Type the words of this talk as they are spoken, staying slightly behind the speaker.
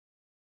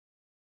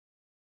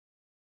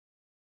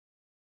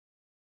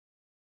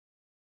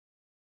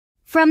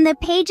From the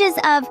pages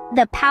of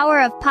The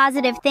Power of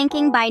Positive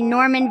Thinking by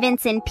Norman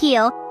Vincent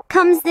Peale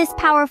comes this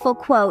powerful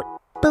quote: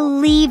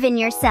 "Believe in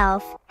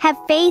yourself,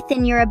 have faith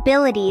in your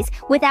abilities.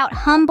 Without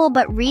humble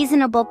but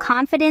reasonable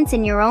confidence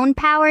in your own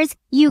powers,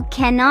 you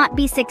cannot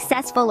be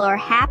successful or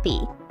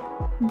happy."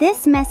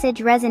 This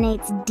message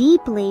resonates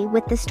deeply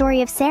with the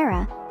story of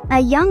Sarah, a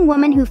young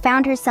woman who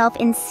found herself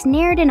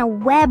ensnared in a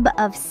web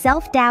of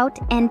self-doubt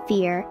and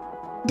fear.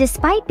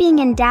 Despite being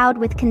endowed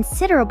with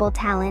considerable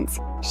talents,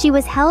 she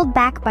was held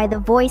back by the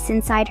voice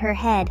inside her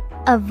head,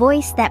 a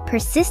voice that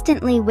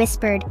persistently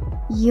whispered,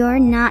 "You're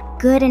not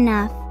good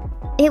enough."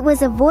 It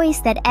was a voice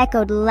that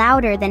echoed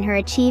louder than her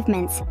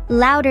achievements,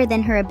 louder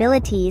than her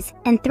abilities,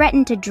 and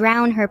threatened to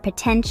drown her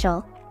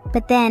potential.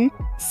 But then,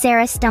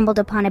 Sarah stumbled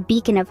upon a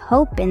beacon of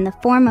hope in the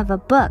form of a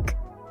book,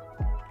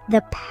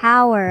 The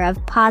Power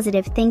of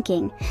Positive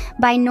Thinking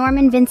by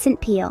Norman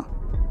Vincent Peale.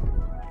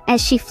 As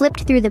she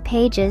flipped through the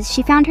pages,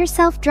 she found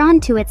herself drawn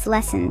to its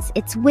lessons,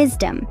 its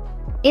wisdom.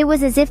 It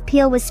was as if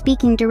Peale was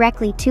speaking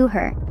directly to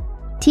her,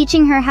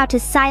 teaching her how to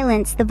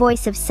silence the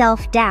voice of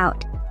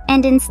self-doubt,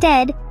 and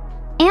instead,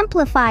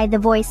 amplify the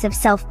voice of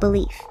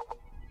self-belief.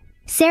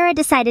 Sarah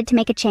decided to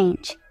make a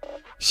change.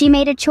 She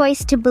made a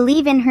choice to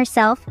believe in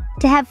herself,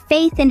 to have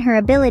faith in her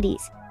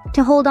abilities,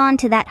 to hold on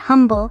to that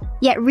humble,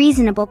 yet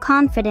reasonable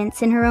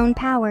confidence in her own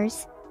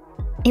powers.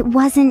 It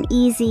wasn't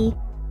easy.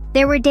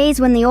 There were days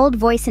when the old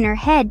voice in her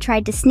head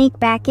tried to sneak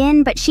back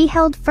in, but she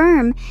held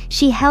firm.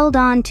 She held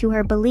on to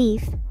her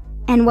belief.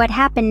 And what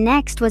happened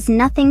next was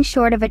nothing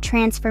short of a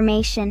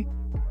transformation.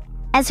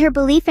 As her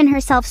belief in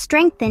herself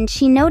strengthened,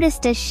 she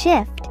noticed a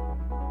shift.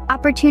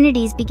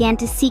 Opportunities began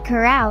to seek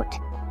her out.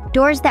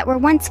 Doors that were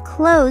once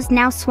closed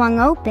now swung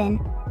open.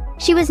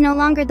 She was no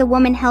longer the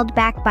woman held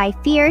back by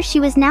fear. She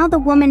was now the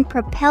woman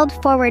propelled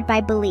forward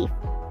by belief.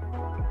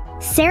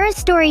 Sarah's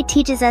story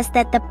teaches us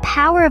that the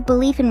power of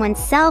belief in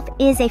oneself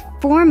is a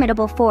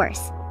formidable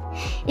force.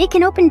 It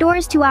can open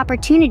doors to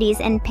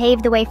opportunities and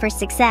pave the way for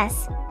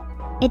success.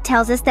 It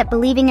tells us that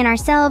believing in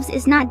ourselves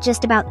is not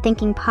just about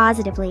thinking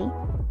positively.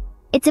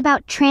 It's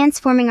about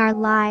transforming our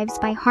lives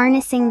by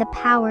harnessing the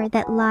power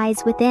that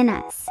lies within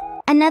us.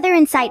 Another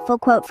insightful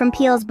quote from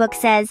Peale's book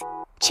says,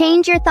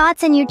 "Change your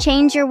thoughts and you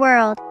change your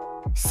world."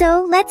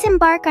 So let's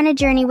embark on a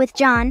journey with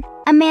John,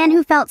 a man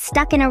who felt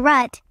stuck in a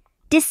rut,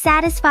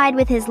 dissatisfied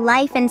with his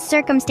life and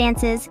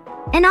circumstances,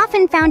 and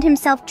often found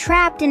himself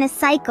trapped in a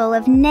cycle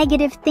of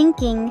negative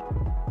thinking.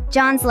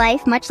 John's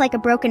life, much like a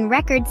broken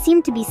record,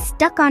 seemed to be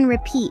stuck on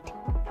repeat.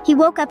 He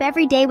woke up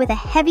every day with a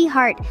heavy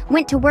heart,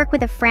 went to work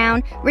with a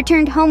frown,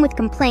 returned home with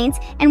complaints,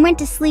 and went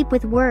to sleep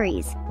with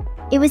worries.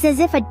 It was as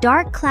if a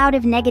dark cloud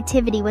of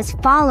negativity was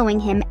following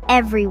him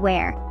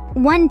everywhere.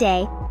 One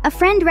day, a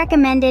friend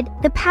recommended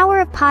The Power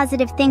of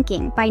Positive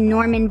Thinking by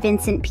Norman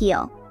Vincent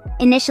Peale.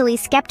 Initially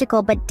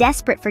skeptical but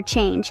desperate for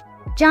change,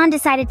 John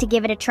decided to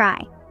give it a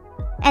try.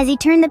 As he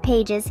turned the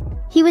pages,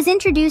 he was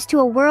introduced to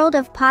a world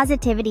of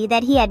positivity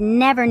that he had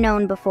never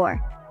known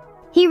before.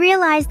 He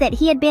realized that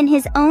he had been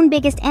his own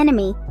biggest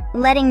enemy,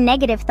 letting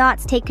negative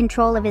thoughts take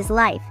control of his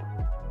life.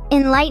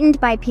 Enlightened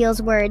by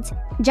Peale's words,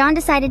 John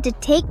decided to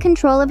take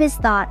control of his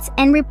thoughts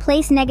and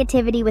replace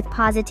negativity with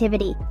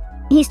positivity.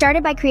 He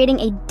started by creating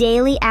a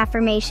daily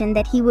affirmation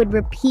that he would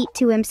repeat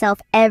to himself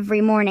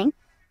every morning.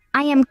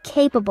 "I am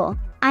capable.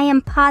 I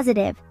am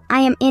positive. I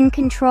am in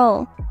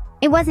control."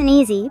 It wasn't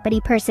easy, but he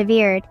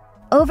persevered.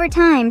 Over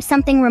time,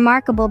 something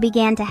remarkable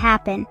began to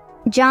happen.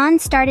 John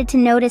started to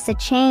notice a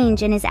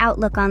change in his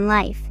outlook on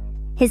life.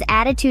 His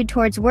attitude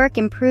towards work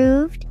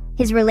improved,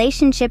 his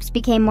relationships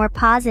became more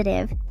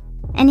positive,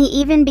 and he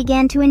even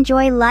began to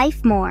enjoy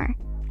life more.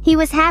 He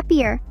was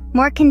happier,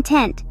 more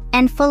content,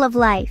 and full of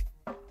life.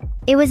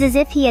 It was as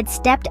if he had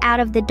stepped out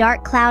of the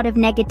dark cloud of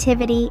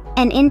negativity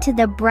and into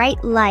the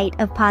bright light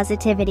of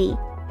positivity.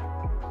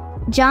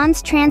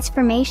 John's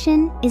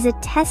transformation is a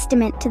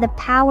testament to the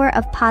power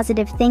of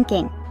positive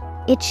thinking.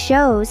 It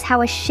shows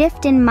how a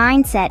shift in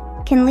mindset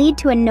can lead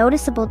to a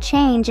noticeable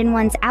change in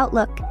one's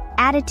outlook,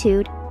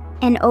 attitude,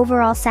 and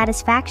overall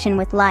satisfaction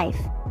with life.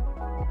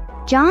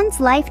 John's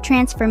life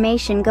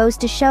transformation goes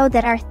to show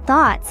that our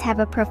thoughts have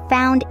a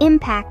profound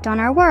impact on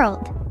our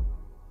world.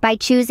 By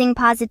choosing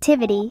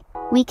positivity,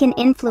 we can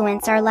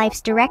influence our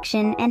life's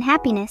direction and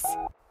happiness.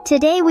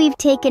 Today we've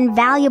taken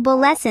valuable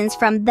lessons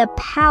from The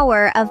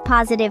Power of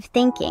Positive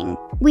Thinking.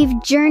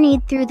 We've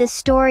journeyed through the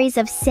stories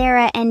of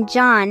Sarah and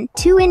John,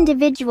 two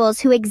individuals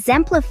who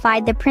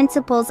exemplified the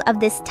principles of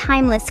this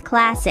timeless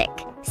classic.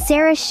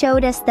 Sarah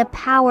showed us the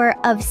power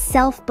of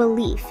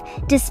self-belief.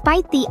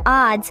 Despite the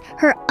odds,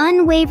 her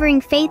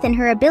unwavering faith in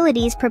her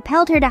abilities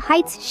propelled her to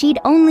heights she'd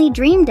only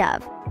dreamed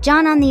of.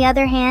 John, on the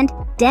other hand,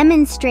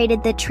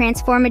 demonstrated the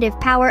transformative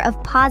power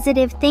of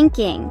positive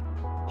thinking.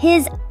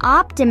 His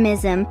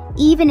optimism,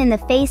 even in the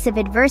face of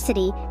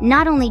adversity,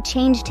 not only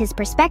changed his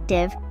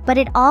perspective, but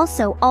it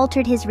also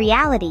altered his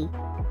reality.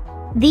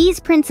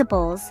 These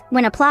principles,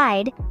 when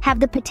applied,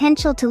 have the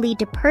potential to lead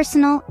to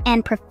personal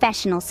and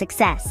professional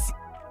success.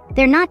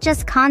 They're not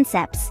just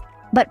concepts,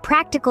 but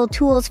practical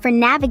tools for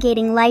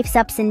navigating life's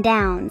ups and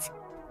downs.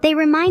 They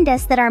remind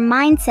us that our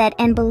mindset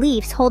and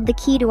beliefs hold the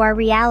key to our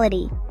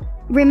reality.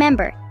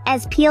 Remember,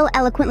 as Peale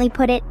eloquently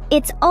put it,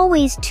 it's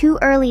always too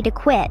early to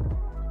quit.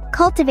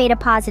 Cultivate a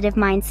positive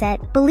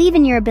mindset, believe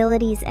in your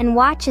abilities, and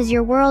watch as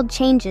your world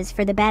changes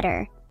for the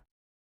better.